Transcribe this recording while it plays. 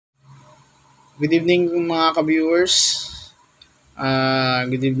Good evening mga ka-viewers.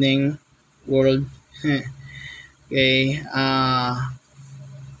 Good evening world. Okay.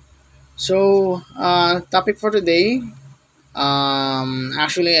 Topic for today.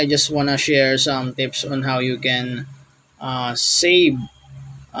 Actually, I just wanna share some tips on how you can save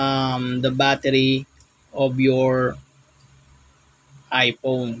the battery of your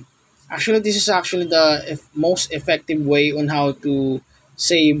iPhone. Actually, this is actually the most effective way on how to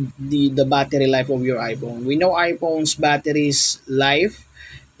save the battery life of your iPhone. We know iPhone's battery's life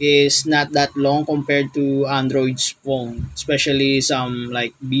is not that long compared to Android's phone, especially some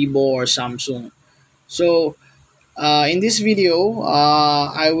like Vivo or Samsung. So, in this video,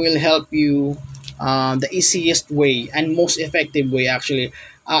 I will help you the easiest way and most effective way actually.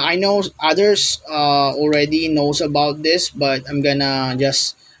 I know others already knows about this, but I'm gonna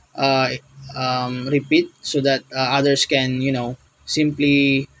just uh, repeat so that others can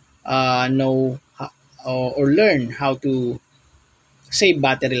simply know or learn how to save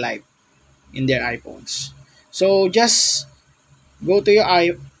battery life in their iPhones. So just go to your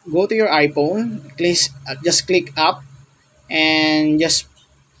i go to your iPhone, please just click up and just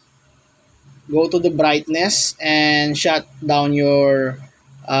go to the brightness and shut down your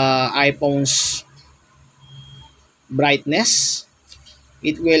iPhone's brightness.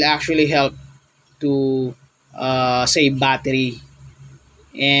 It will actually help to save battery.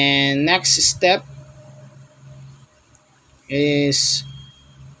 And next step is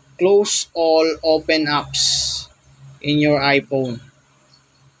close all open apps in your iPhone.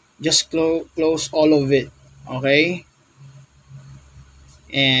 Just close all of it. Okay,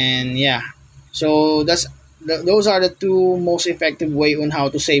 and yeah, so those are the two most effective way on how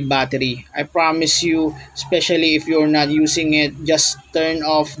to save battery. I promise you, especially if you're not using it, just turn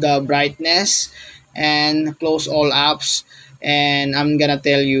off the brightness and close all apps, and I'm gonna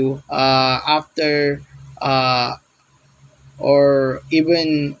tell you after uh, or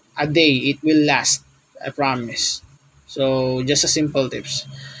even a day it will last. I promise. So just a simple tips.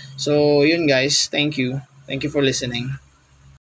 So yun guys, thank you for listening.